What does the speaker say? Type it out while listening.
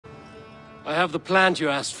I have the plant you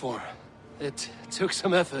asked for. It took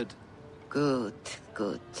some effort. Good,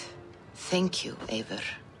 good. Thank you, Eivor.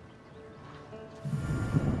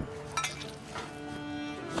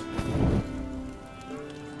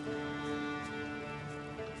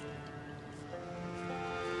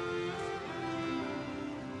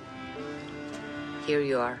 Here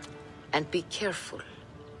you are. And be careful.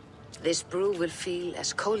 This brew will feel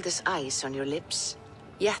as cold as ice on your lips,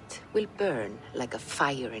 yet will burn like a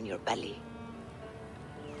fire in your belly.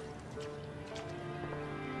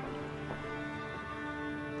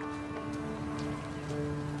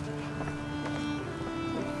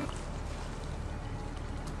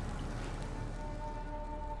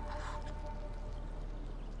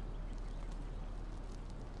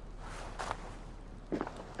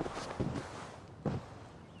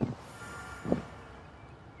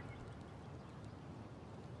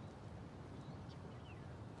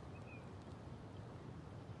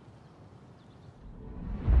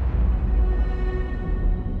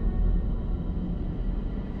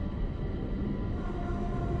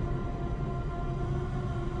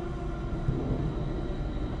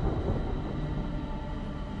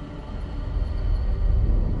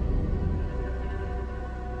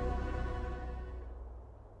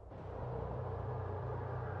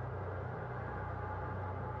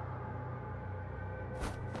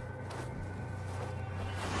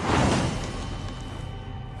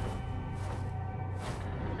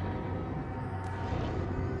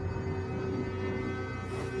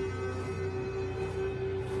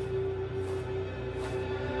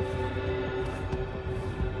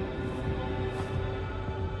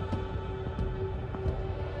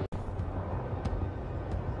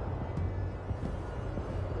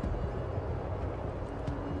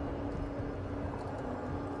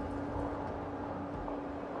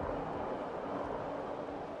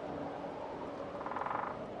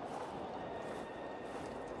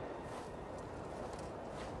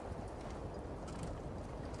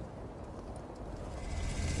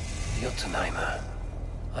 Jotunheimer.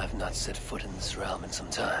 I've not set foot in this realm in some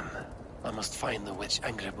time. I must find the witch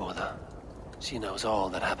Angrboda. She knows all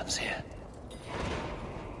that happens here.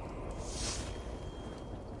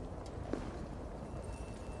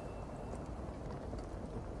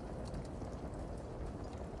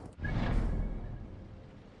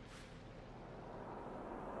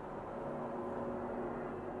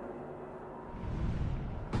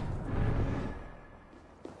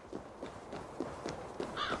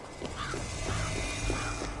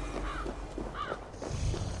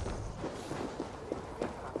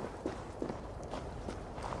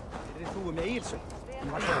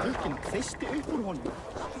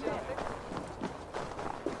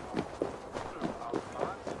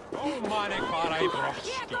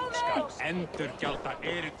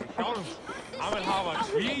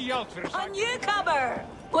 A newcomer!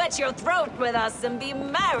 Wet your throat with us and be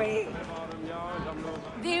merry!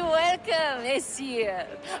 Be welcome, Messieurs.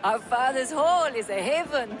 Our father's hall is a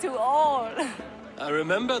haven to all. I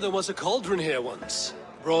remember there was a cauldron here once,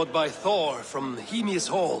 brought by Thor from Hemius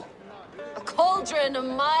Hall. A cauldron a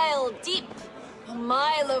mile deep, a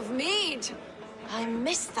mile of mead. I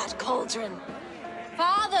miss that cauldron.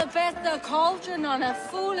 Father bet the cauldron on a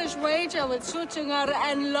foolish wager with Suttinger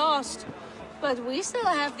and lost. But we still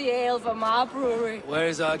have the ale from our brewery.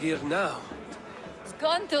 Where's Agir now? He's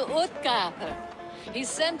gone to Utgarður. He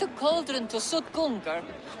sent a cauldron to Sutgungur,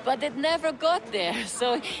 but it never got there,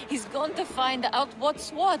 so he's gone to find out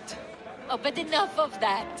what's what. Oh, but enough of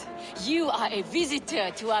that. You are a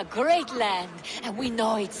visitor to our great land, and we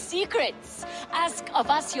know its secrets. Ask of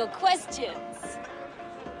us your questions.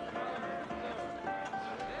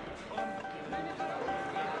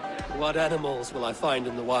 What animals will I find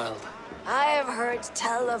in the wild? I have heard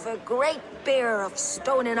tell of a great bear of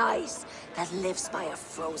stone and ice that lives by a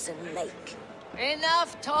frozen lake.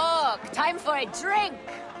 Enough talk. Time for a drink.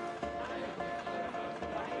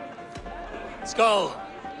 Skull!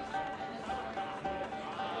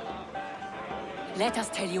 Let us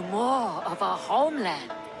tell you more of our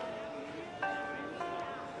homeland.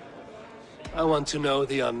 I want to know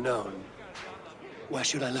the unknown. Where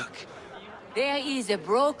should I look? There is a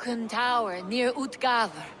broken tower near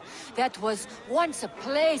Utgarður that was once a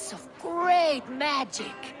place of great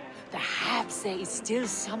magic. Perhaps there is still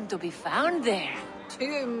some to be found there.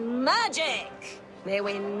 To magic! May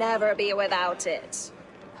we never be without it.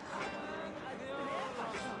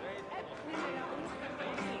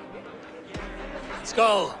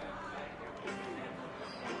 Skull!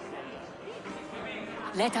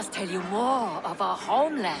 Let us tell you more of our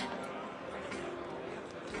homeland.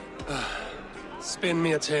 Spin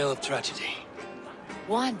me a tale of tragedy.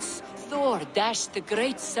 Once, Thor dashed the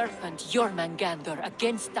great serpent Jormungandr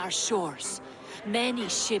against our shores. Many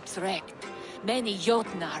ships wrecked, many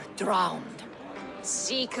Jotnar drowned.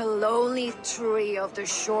 Seek a lonely tree of the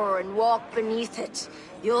shore and walk beneath it.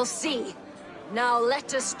 You'll see. Now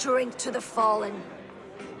let us drink to the fallen.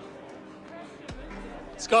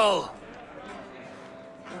 Skull!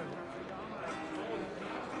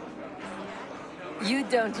 You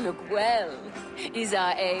don't look well. Is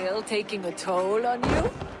our ale taking a toll on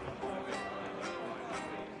you?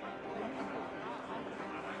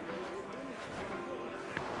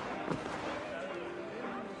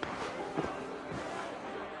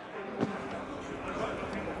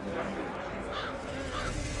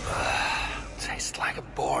 Tastes like a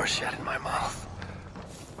boar shed in my mouth.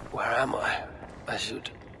 Where am I? I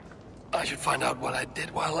should find out what I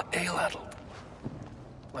did while ale-addled.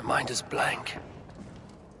 My mind is blank.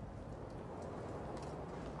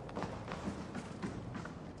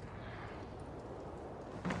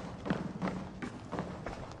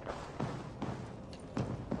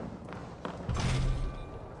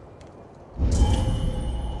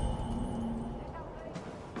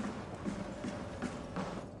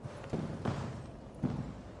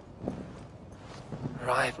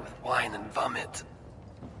 Ripe with wine and vomit.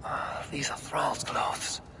 These are thralls'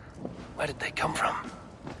 clothes. Where did they come from?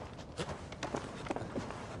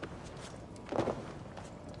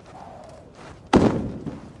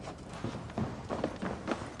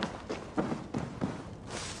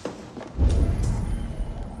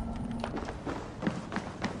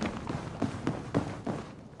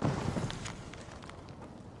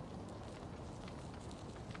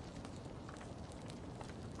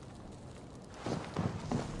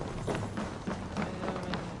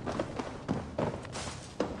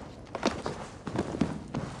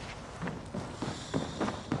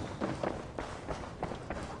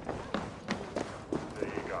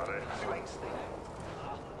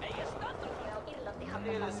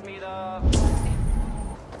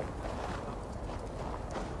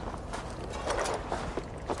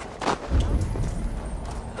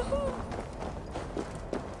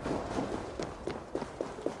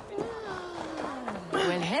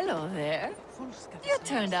 Well, hello there. You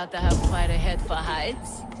turned out to have quite a head for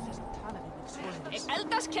hides.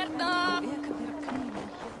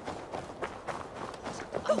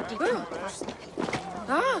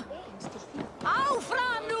 Au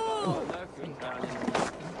fram nu!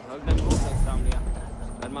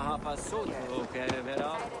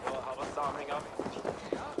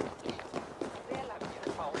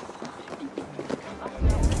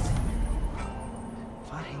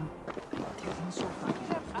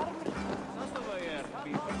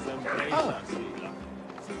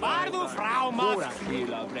 Bardu Frau Macht!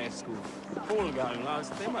 Polgangas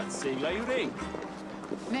temat segla ju ring.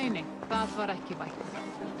 Nei, nei, það var ekki vægt.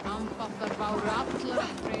 Ambáttar báru allar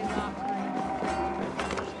friða.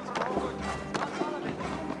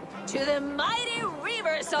 To the mighty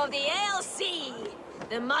reavers of the ALC!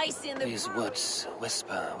 The mice in the... These woods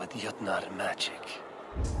whisper with Jotnar magic.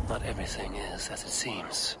 Not everything is as it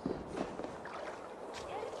seems.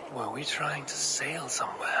 Were we trying to sail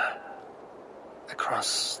somewhere?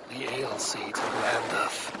 Across the Ale Sea to the land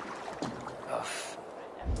of...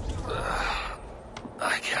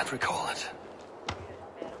 I can't recall it.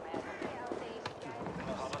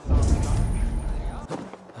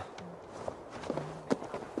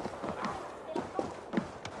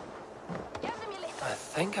 I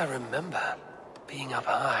think I remember being up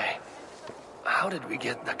high. How did we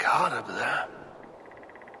get the cart up there?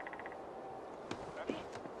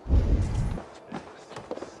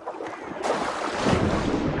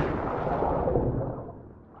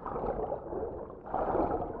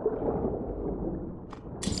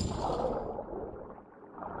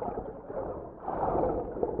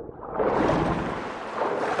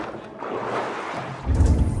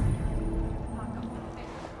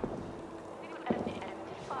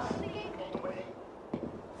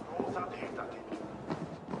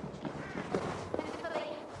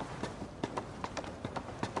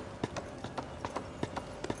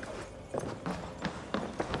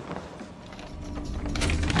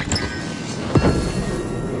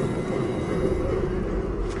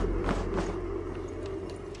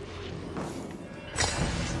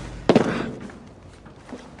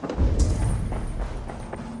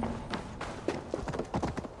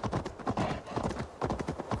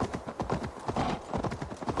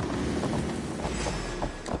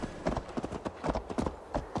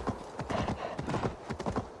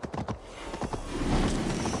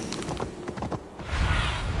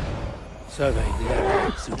 Surveying the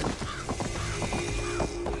area soon.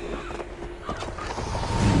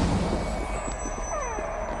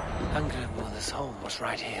 home was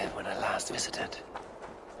right here when I last visited.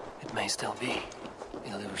 It may still be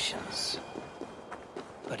illusions.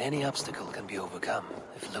 But any obstacle can be overcome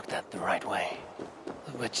if looked at the right way.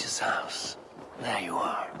 The witch's house. There you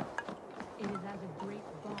are. It is as a great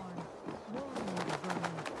barn, swollen with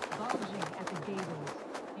vermin, bulging at the gables.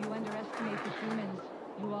 You underestimate the humans.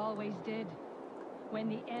 You always did. When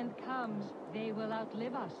the end comes, they will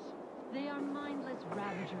outlive us. They are mindless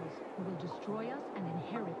ravagers who will destroy us and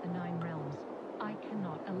inherit the Nine Realms. I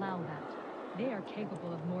cannot allow that. They are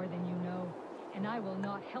capable of more than you know, and I will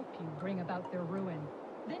not help you bring about their ruin.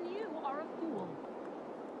 Then you are a fool.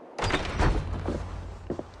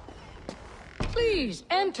 Please,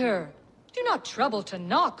 enter. Do not trouble to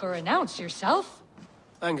knock or announce yourself.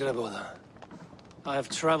 Angreboda, I have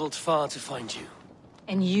traveled far to find you.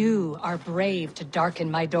 And you are brave to darken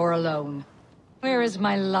my door alone. Where is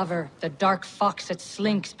my lover, the dark fox that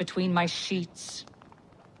slinks between my sheets?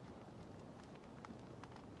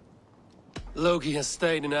 Loki has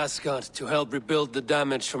stayed in Asgard to help rebuild the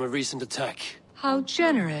damage from a recent attack. How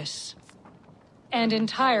generous. And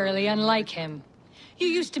entirely unlike him. You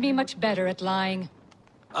used to be much better at lying.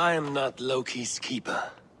 I am not Loki's keeper.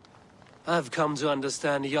 I've come to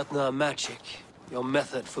understand Jotnar magic, your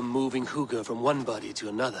method for moving Hugr from one body to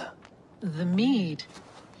another. The mead.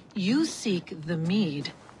 You seek the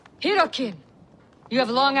mead. Hirokin! You have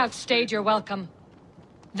long outstayed your welcome.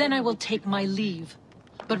 Then I will take my leave.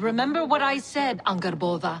 But remember what I said,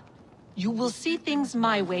 Angrboda. You will see things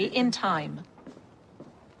my way in time.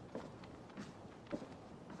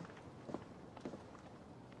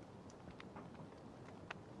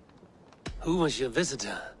 Who was your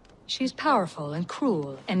visitor? She's powerful and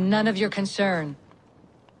cruel, and none of your concern.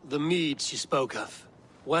 The mead she spoke of.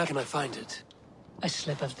 Where can I find it? A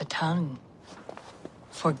slip of the tongue.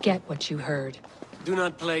 Forget what you heard. Do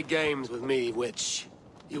not play games with me, witch.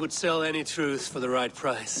 You would sell any truth for the right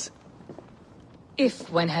price. If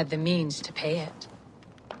one had the means to pay it.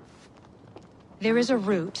 There is a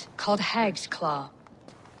root called Hag's Claw.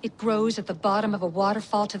 It grows at the bottom of a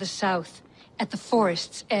waterfall to the south, at the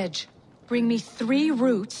forest's edge. Bring me 3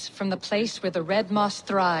 roots from the place where the red moss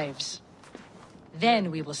thrives.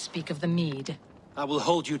 Then we will speak of the mead. I will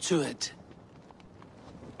hold you to it.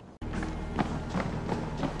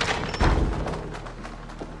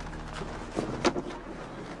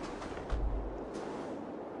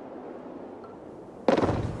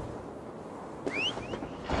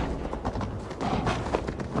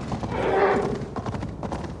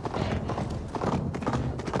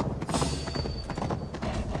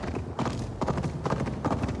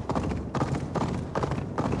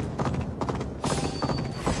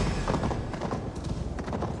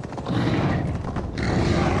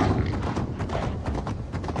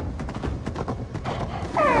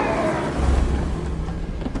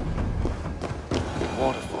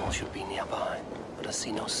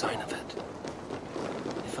 See no sign of it.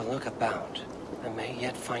 If I look about, I may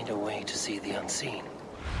yet find a way to see the unseen.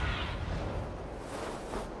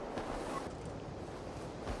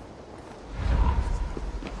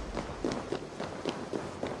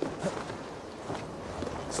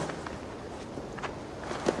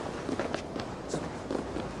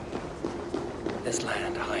 This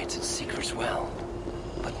land hides its secrets well,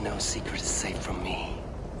 but no secret is safe from me.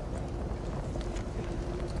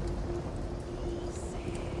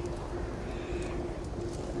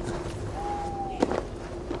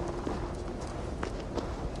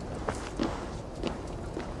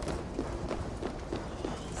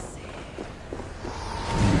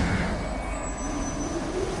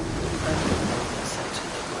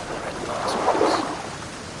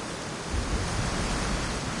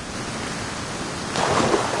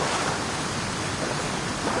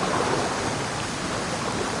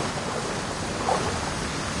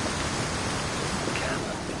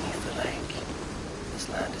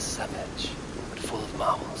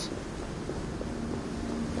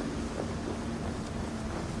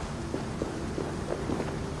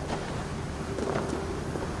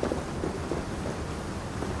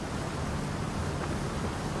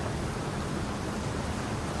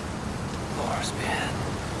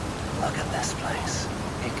 Look at this place.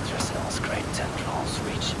 Yggdrasil's great tendrils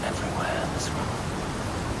reach everywhere in this room.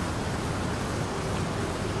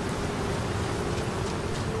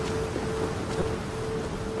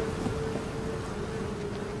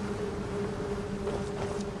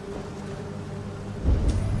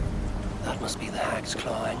 That must be the Hag's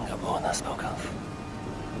Claw Angerborn spoke of.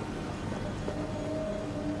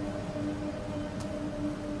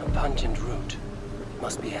 A pungent root.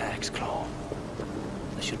 Must be Hag's Claw.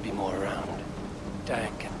 There should be more around.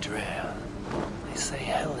 Dank and drear. They say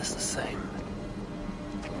hell is the same.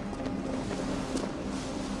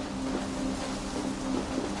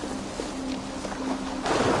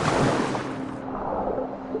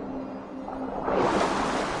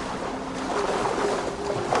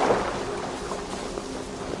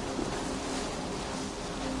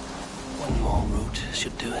 small root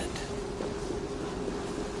should do it.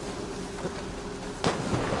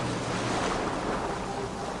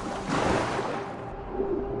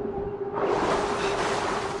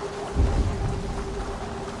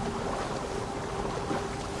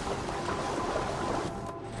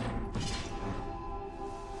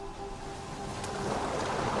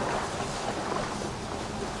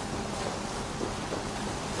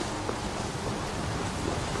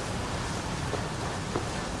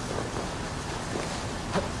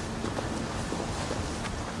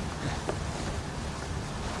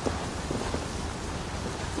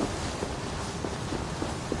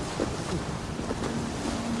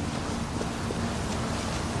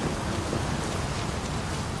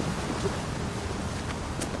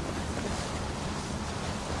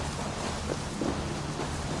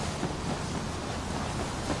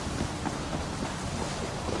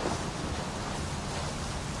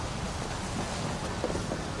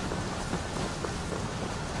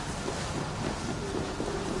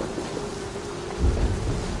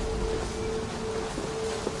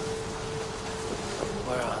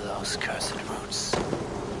 Those cursed roots. That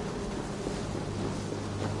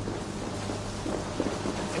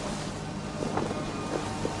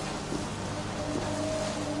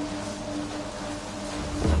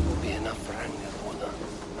will be enough for any of water.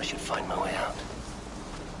 I should find my way out.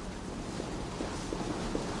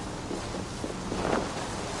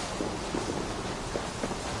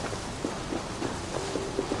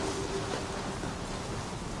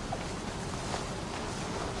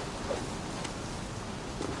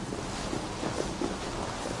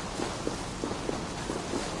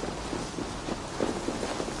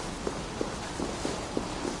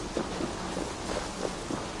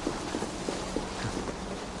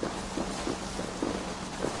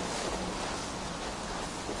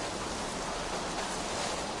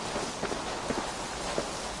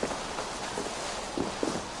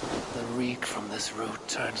 From this root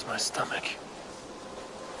turns my stomach.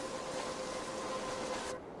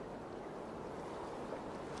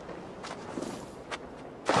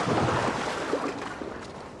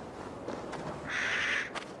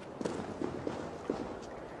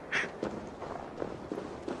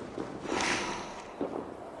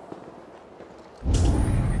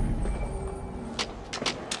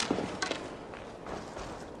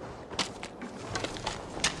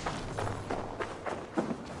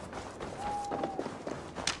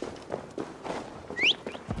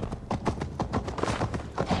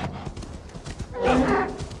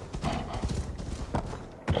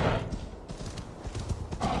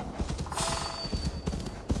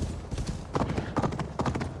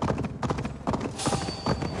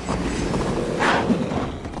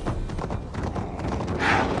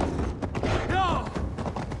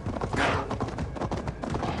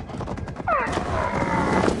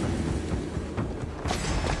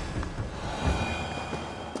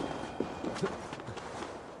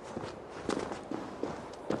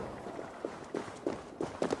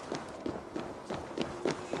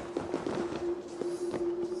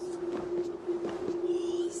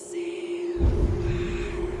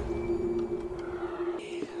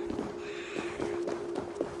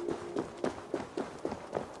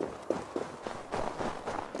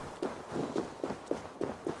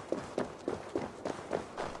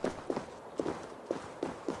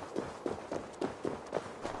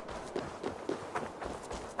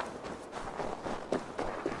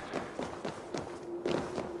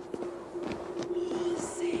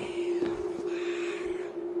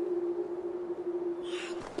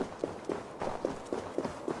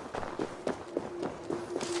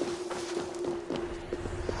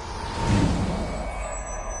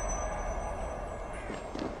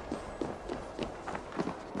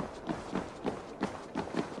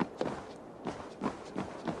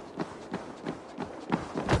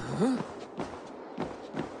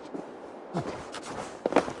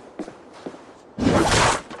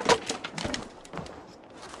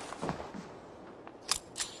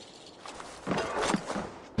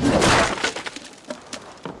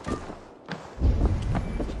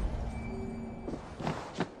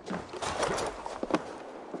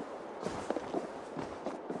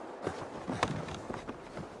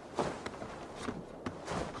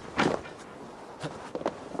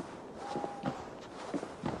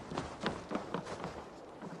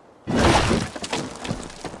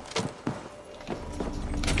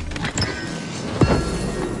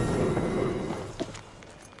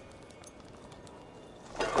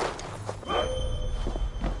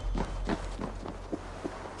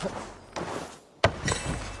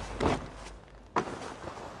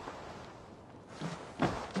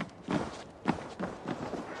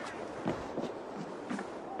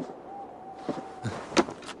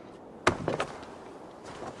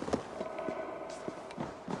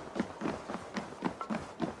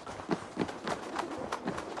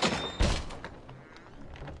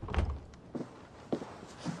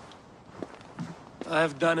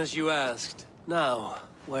 I've done as you asked. Now,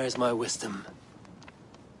 where's my wisdom?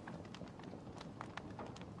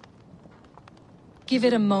 Give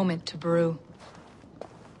it a moment to brew.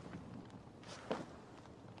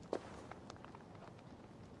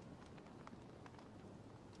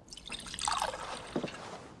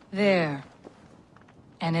 There.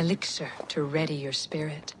 An elixir to ready your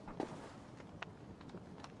spirit.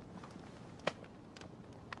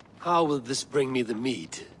 How will this bring me the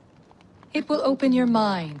mead? It will open your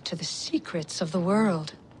mind to the secrets of the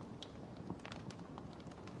world.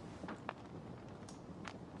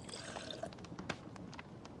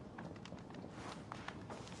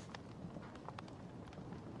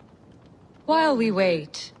 While we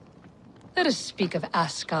wait, let us speak of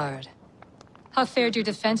Asgard. How fared your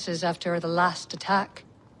defenses after the last attack?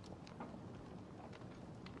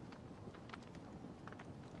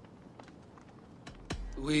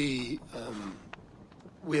 We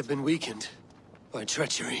have been weakened by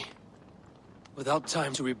treachery. Without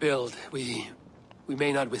time to rebuild, we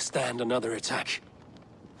may not withstand another attack.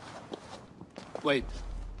 Wait,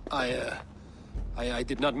 I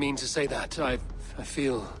did not mean to say that. I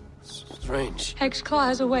feel strange. Hexclaw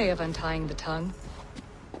has a way of untying the tongue.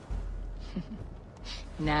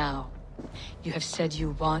 Now, you have said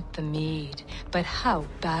you want the mead, but how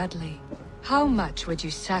badly? How much would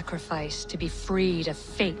you sacrifice to be freed of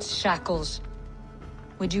fate's shackles?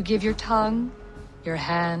 Would you give your tongue, your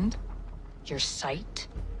hand, your sight?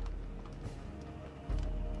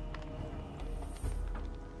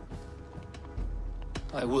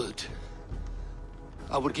 I would.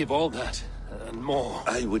 I would give all that, and more.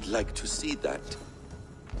 I would like to see that.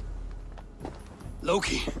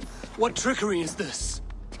 Loki, what trickery is this?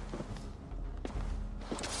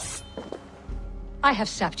 I have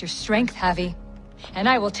sapped your strength, Havi. And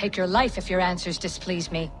I will take your life if your answers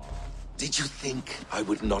displease me. Did you think I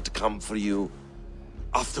would not come for you?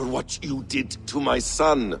 After what you did to my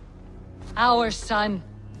son? Our son.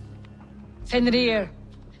 Fenrir.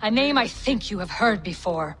 A name I think you have heard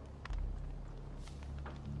before.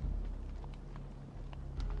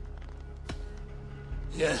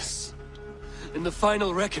 Yes. In the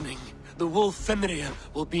final reckoning, the wolf Fenrir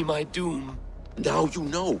will be my doom. Now you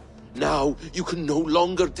know. Now you can no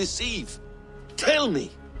longer deceive. Tell me,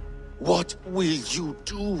 what will you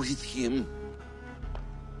do with him?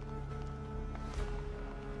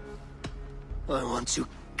 I want to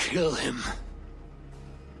kill him.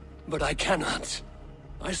 But I cannot.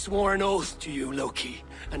 I swore an oath to you, Loki,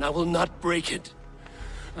 and I will not break it.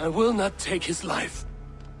 I will not take his life.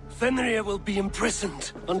 Fenrir will be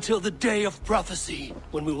imprisoned until the day of prophecy,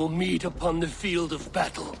 when we will meet upon the field of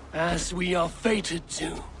battle, as we are fated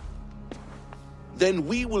to. Then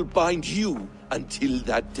we will bind you until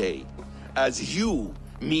that day, as you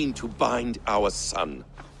mean to bind our son.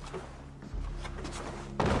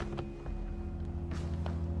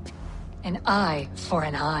 An eye for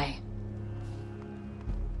an eye.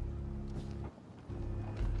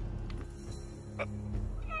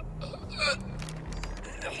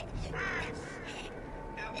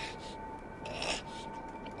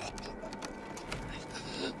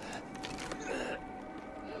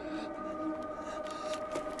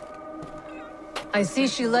 I see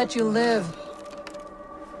she let you live.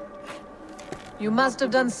 You must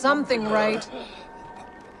have done something right.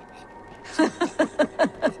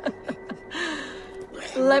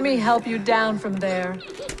 Let me help you down from there.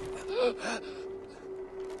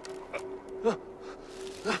 No!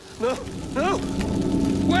 No!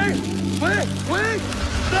 Wait! Wait!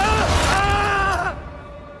 No! Ah!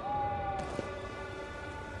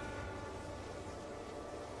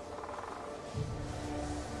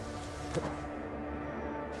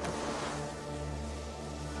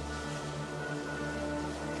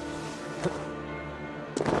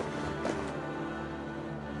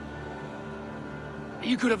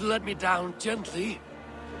 You could have let me down gently.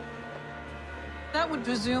 That would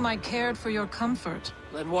presume I cared for your comfort.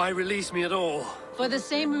 Then why release me at all? For the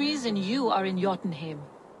same reason you are in Jotunheim.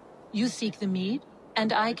 You seek the mead,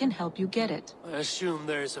 and I can help you get it. I assume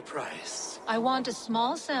there is a price. I want a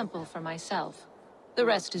small sample for myself. The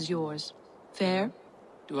rest is yours. Fair?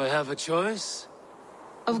 Do I have a choice?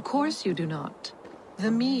 Of course you do not.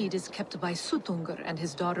 The mead is kept by Suttungr and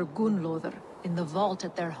his daughter Gunnlóðr in the vault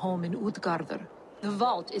at their home in Utgardr. The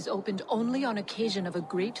vault is opened only on occasion of a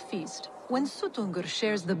great feast, when Suttungr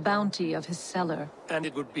shares the bounty of his cellar. And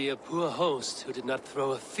it would be a poor host who did not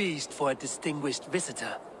throw a feast for a distinguished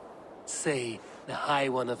visitor. Say, the High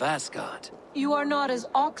One of Asgard. You are not as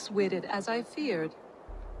ox-witted as I feared.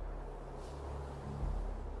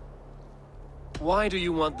 Why do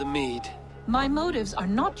you want the mead? My motives are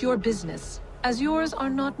not your business, as yours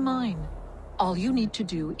are not mine. All you need to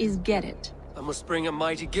do is get it. I must bring a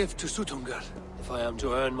mighty gift to Sutungar, if I am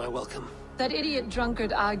to earn my welcome. That idiot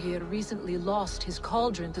drunkard Agir recently lost his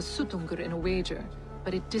cauldron to Sutungur in a wager,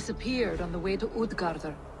 but it disappeared on the way to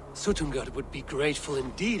Utgarder. Sutungar would be grateful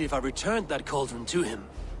indeed if I returned that cauldron to him.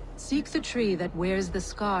 Seek the tree that wears the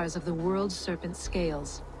scars of the world's serpent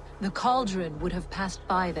scales. The cauldron would have passed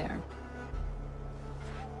by there.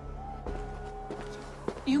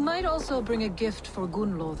 You might also bring a gift for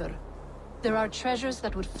Gunnlóðr. There are treasures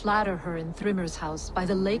that would flatter her in Thrimmer's house by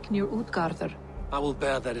the lake near Utgarder. I will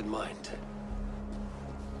bear that in mind.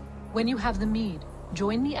 When you have the mead,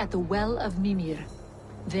 join me at the Well of Mimir.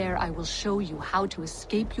 There I will show you how to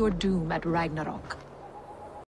escape your doom at Ragnarok.